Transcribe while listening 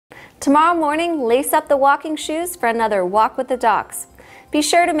Tomorrow morning, lace up the walking shoes for another walk with the docs. Be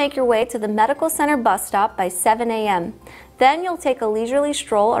sure to make your way to the Medical Center bus stop by 7 a.m. Then you'll take a leisurely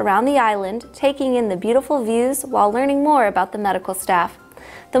stroll around the island, taking in the beautiful views while learning more about the medical staff.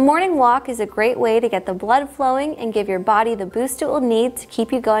 The morning walk is a great way to get the blood flowing and give your body the boost it will need to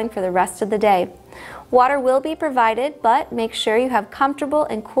keep you going for the rest of the day. Water will be provided, but make sure you have comfortable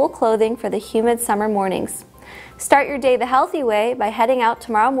and cool clothing for the humid summer mornings. Start your day the healthy way by heading out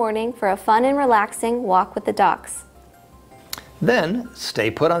tomorrow morning for a fun and relaxing walk with the docs. Then,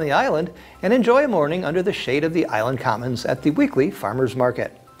 stay put on the island and enjoy a morning under the shade of the Island Commons at the weekly Farmers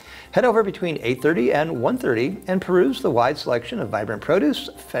Market. Head over between 8:30 and 1:30 and peruse the wide selection of vibrant produce,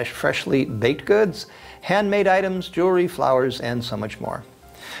 freshly baked goods, handmade items, jewelry, flowers, and so much more.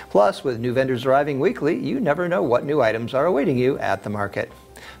 Plus, with new vendors arriving weekly, you never know what new items are awaiting you at the market.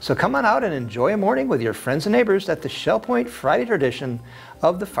 So come on out and enjoy a morning with your friends and neighbors at the Shell Point Friday tradition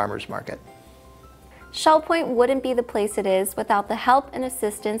of the Farmers Market. Shell Point wouldn't be the place it is without the help and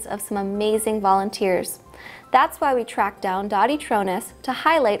assistance of some amazing volunteers. That's why we tracked down Dottie Tronis to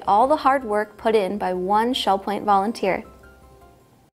highlight all the hard work put in by one Shell Point volunteer.